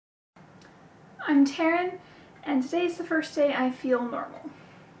I'm Taryn, and today's the first day I feel normal.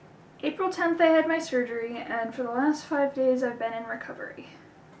 April 10th I had my surgery, and for the last 5 days I've been in recovery.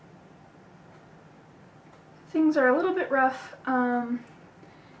 Things are a little bit rough.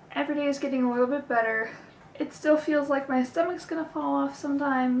 Every day is getting a little bit better. It still feels like my stomach's gonna fall off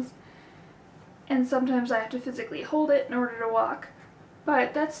sometimes, and sometimes I have to physically hold it in order to walk,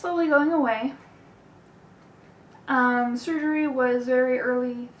 but that's slowly going away. Surgery was very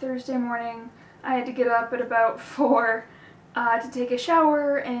early Thursday morning. I had to get up at about 4 to take a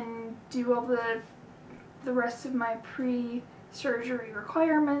shower and do all the rest of my pre-surgery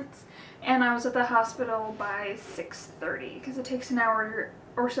requirements, and I was at the hospital by 6:30 because it takes an hour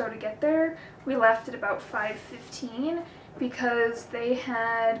or so to get there. We left at about 5:15 because they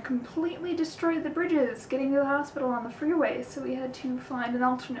had completely destroyed the bridges getting to the hospital on the freeway, so we had to find an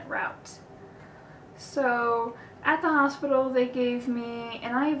alternate route. So at the hospital they gave me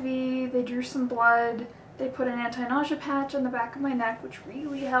an IV, they drew some blood, they put an anti-nausea patch on the back of my neck, which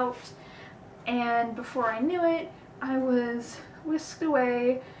really helped, and before I knew it I was whisked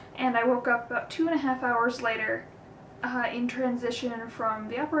away, and I woke up about 2.5 hours later in transition from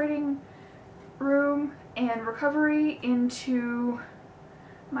the operating room and recovery into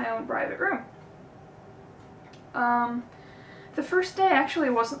my own private room. The first day actually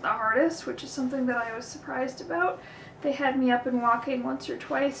wasn't the hardest, which is something that I was surprised about. They had me up and walking once or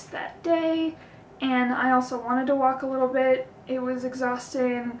twice that day, and I also wanted to walk a little bit. It was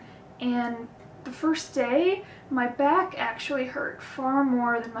exhausting, and the first day my back actually hurt far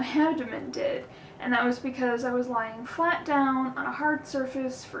more than my abdomen did, and that was because I was lying flat down on a hard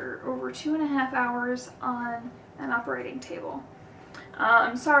surface for over 2.5 hours on an operating table.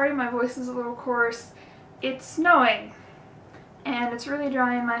 I'm sorry, my voice is a little coarse. It's snowing, and it's really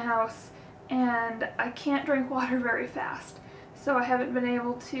dry in my house, and I can't drink water very fast, so I haven't been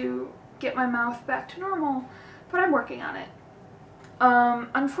able to get my mouth back to normal, but I'm working on it.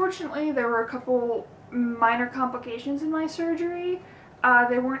 Unfortunately, there were a couple minor complications in my surgery.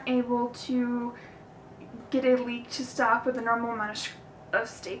 They weren't able to get a leak to stop with the normal amount of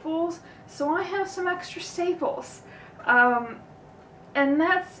staples, so I have some extra staples. And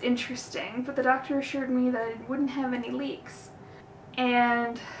that's interesting, but the doctor assured me that I wouldn't have any leaks.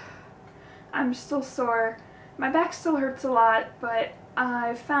 And I'm still sore. My back still hurts a lot, but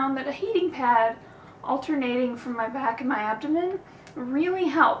I've found that a heating pad alternating from my back and my abdomen really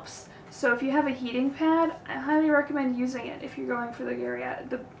helps. So if you have a heating pad, I highly recommend using it if you're going for the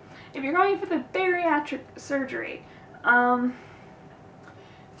bariatric surgery.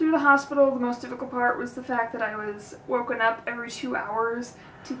 Through the hospital, the most difficult part was the fact that I was woken up every 2 hours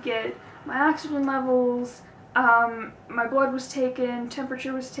to get my oxygen levels. My blood was taken,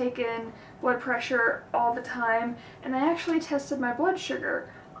 temperature was taken, blood pressure all the time, and I actually tested my blood sugar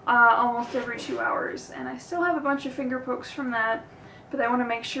almost every 2 hours, and I still have a bunch of finger pokes from that, but I want to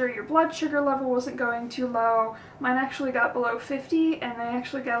make sure your blood sugar level wasn't going too low. Mine actually got below 50, and I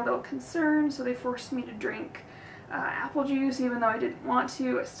actually got a little concerned, so they forced me to drink apple juice, even though I didn't want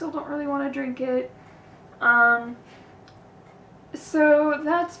to. I still don't really want to drink it. So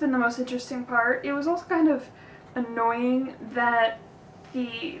that's been the most interesting part. It was also kind of annoying that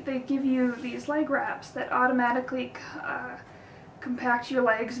they give you these leg wraps that automatically compact your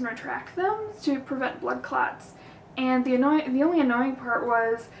legs and retract them to prevent blood clots. And the only annoying part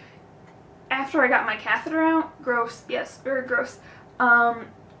was, after I got my catheter out, gross, yes, very gross,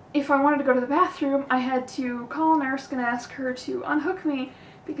 if I wanted to go to the bathroom, I had to call a nurse and ask her to unhook me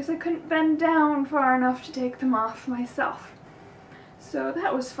because I couldn't bend down far enough to take them off myself. So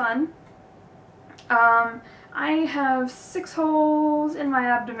that was fun. I have 6 holes in my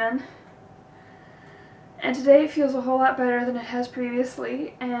abdomen, and today it feels a whole lot better than it has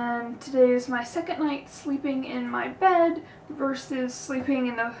previously, and today is my second night sleeping in my bed versus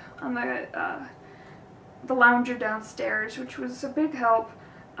sleeping on the lounger downstairs, which was a big help.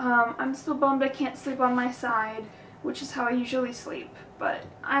 I'm still bummed I can't sleep on my side, which is how I usually sleep, but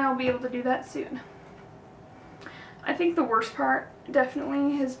I'll be able to do that soon. I think the worst part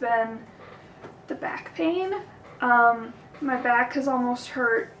definitely has been the back pain. My back has almost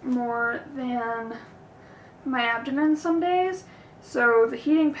hurt more than my abdomen some days, so the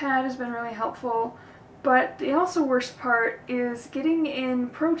heating pad has been really helpful, but the also worst part is getting in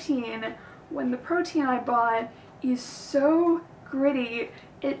protein when the protein I bought is so gritty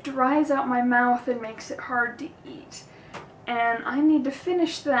it dries out my mouth and makes it hard to eat, and I need to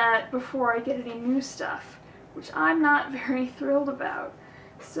finish that before I get any new stuff, which I'm not very thrilled about.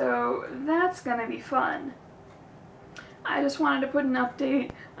 So that's gonna be fun. I just wanted to put an update.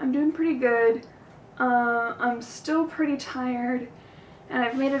 I'm doing pretty good. I'm still pretty tired, and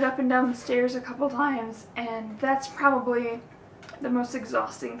I've made it up and down the stairs a couple times, and that's probably the most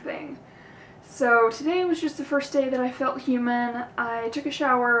exhausting thing. So today was just the first day that I felt human. I took a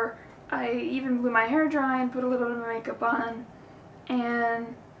shower, I even blew my hair dry and put a little bit of makeup on,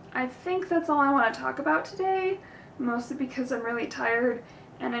 and I think that's all I want to talk about today, mostly because I'm really tired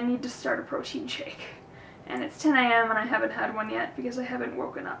and I need to start a protein shake. And it's 10 a.m. and I haven't had one yet because I haven't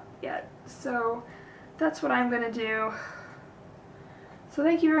woken up yet. So that's what I'm going to do. So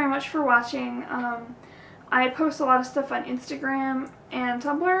thank you very much for watching. I post a lot of stuff on Instagram and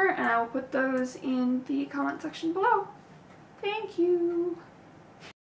Tumblr, and I will put those in the comment section below. Thank you!